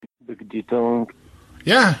Ditong.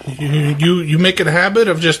 Yeah, you make it a habit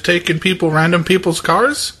of just taking random people's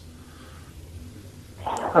cars?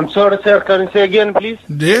 I'm sorry, sir. Can you say again, please?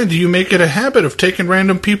 Yeah, do you make it a habit of taking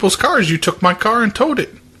random people's cars? You took my car and towed it.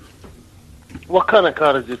 What kind of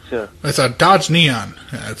car is it, sir? It's a Dodge Neon.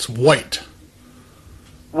 It's white.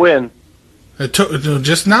 When? It took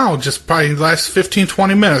just now, just probably the last 15,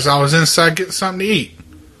 20 minutes. I was inside getting something to eat.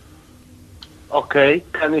 Okay,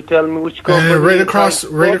 can you tell me which company? And right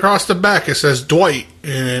across the back, it says Dwight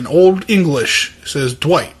in Old English. It says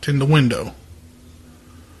Dwight in the window.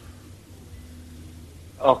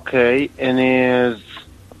 Okay, and is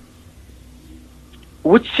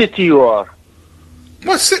which city you are?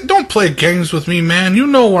 Don't play games with me, man. You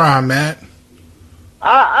know where I'm at.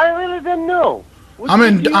 I really don't know. I'm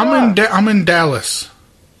in Dallas.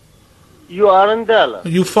 You are in Dallas.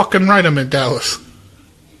 You fucking right. I'm in Dallas.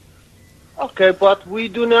 Okay, but we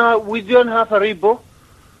don't have a repo.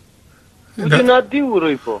 We do not do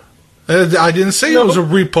repo. I didn't say it was a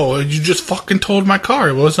repo. You just fucking towed my car.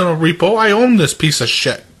 It wasn't a repo. I own this piece of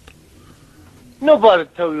shit. Nobody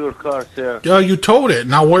tow your car, sir. Yeah, you towed it.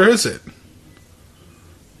 Now where is it?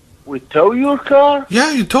 We tow your car?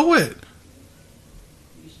 Yeah, you tow it.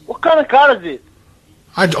 What kind of car is it?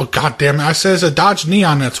 Oh, God damn it. I said it's a Dodge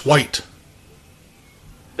Neon that's white.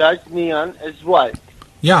 Dodge Neon is white.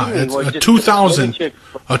 Yeah, it's a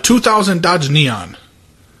 2000 Dodge Neon.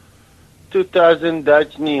 2000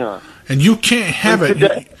 Dodge Neon. And you can't have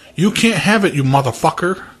it. You can't have it, you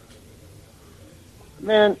motherfucker.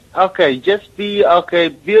 Man, okay, just be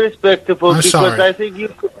respectful because sorry. I think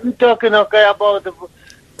you're talking about the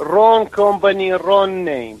wrong company, wrong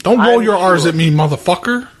name. Don't roll your R's at me,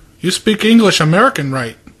 motherfucker. You speak English American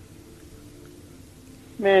right.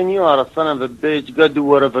 Man, you are a son of a bitch. Go do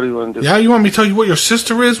whatever you want to do. Yeah, you want me to tell you what your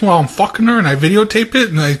sister is while I'm fucking her and I videotape it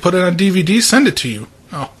and I put it on DVD? Send it to you.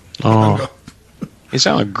 Oh. He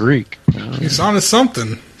sounded Greek. He sounded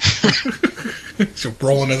something. He's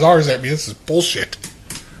rolling his R's at me. This is bullshit.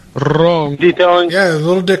 Wrong. Yeah,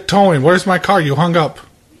 little dick towing. Where's my car? You hung up.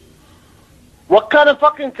 What kind of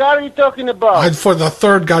fucking car are you talking about? For the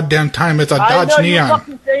third goddamn time, it's a Dodge Neon. You're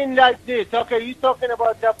fucking saying like this. Okay, you talking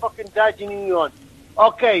about that fucking Dodge Neon.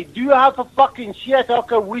 Okay, do you have a fucking shit?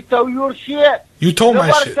 Okay, we tow your shit. You tow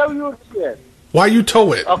my shit. Tow your shit. Why you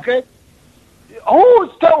tow it? Okay.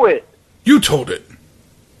 Who tow it? You towed it.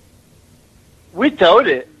 We towed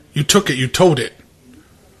it. You took it. You towed it.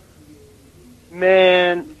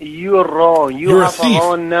 Man, you're wrong. You're have a thief.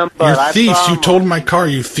 Wrong number. You're thieves. You towed my car.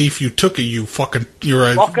 You thief. You took it. You fucking.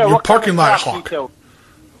 You're parking lot hawk.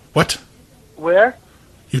 What? Where?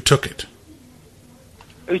 You took it.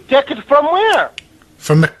 You took it from where?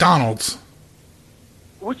 From McDonald's.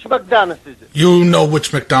 Which McDonald's is it? You know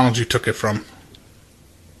which McDonald's you took it from.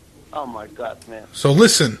 Oh my God, man. So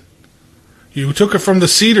listen. You took it from the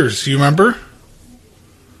Cedars. You remember?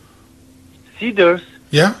 Cedars?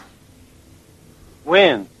 Yeah.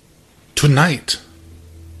 When? Tonight.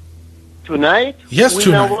 Tonight? Yes, We're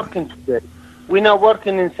tonight. We're not working today. We're not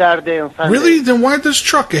working in Saturday and Sunday. Really? Then why this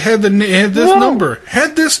truck? It had this number.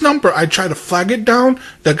 Had this number. I tried to flag it down.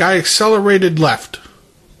 The guy accelerated left.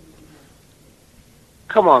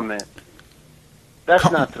 Come on, man. That's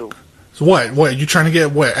not true. So what? What? You trying to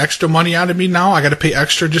get extra money out of me now? I got to pay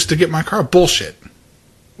extra just to get my car? Bullshit.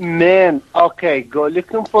 Man, okay, go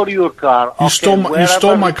looking for your car. You stole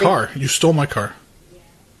my car. You stole my car.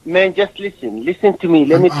 Man, just listen. Listen to me.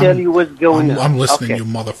 Let me tell you what's going on. I'm listening, you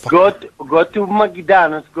motherfucker. Go to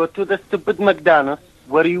McDonald's. Go to the stupid McDonald's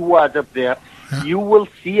where you was up there. Yeah. You will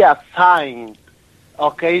see a sign.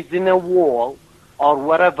 Okay, it's in a wall or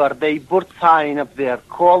whatever. They put sign up there.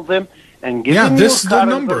 Call them and give them this is the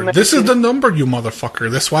number. This is the number, you motherfucker.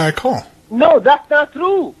 That's why I call. No, that's not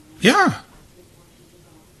true. Yeah.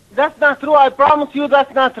 That's not true. I promise you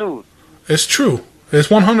that's not true. It's true. It's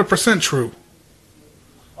 100% true.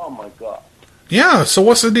 Oh, my God. Yeah, so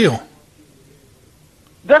what's the deal?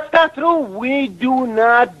 That's not true. We do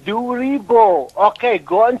not do repo. Okay,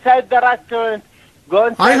 go inside the restaurant.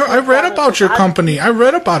 I read about your company. I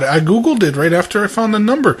read about it. I Googled it right after I found the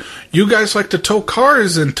number. You guys like to tow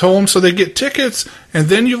cars and tow them so they get tickets, and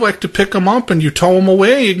then you like to pick them up and you tow them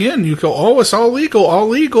away again. You go, oh, it's all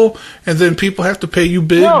legal, and then people have to pay you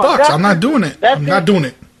big bucks. I'm not doing it. I'm not doing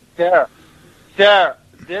it. Sir,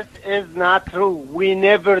 this is not true. We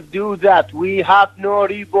never do that. We have no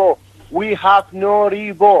repo. We have no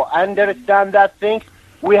repo. Understand that thing?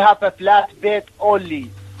 We have a flatbed only.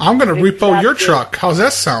 I'm going to repo your truck. How's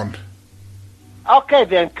that sound? Okay,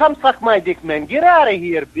 then. Come suck my dick, man. Get out of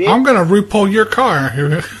here, bitch. I'm going to repo your car.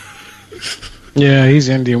 Yeah, he's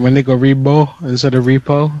Indian. When they go repo instead of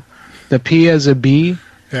repo, the P as a B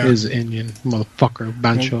Yeah. Is Indian, motherfucker.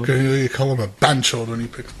 Bancho. Okay, you call him a banchod when he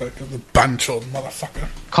picks back up. The banchod, motherfucker.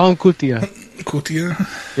 Call him Kutia.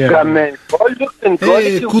 Kutia. Yeah. Come in. Go looking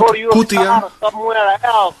for your Kutia. car somewhere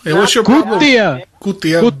else. Hey, what's your problem? Kutia.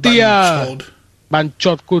 Kutia. Kutia. Banchod.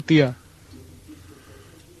 Banchot Kutia.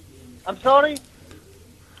 I'm sorry?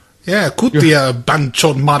 Yeah, Kutia,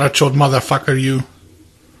 banchod, marachod, motherfucker, you.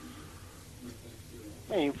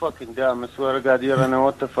 Hey, you fucking dumb. I swear to God, you don't know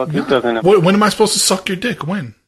what the fuck you're talking about. When am I supposed to suck your dick? When?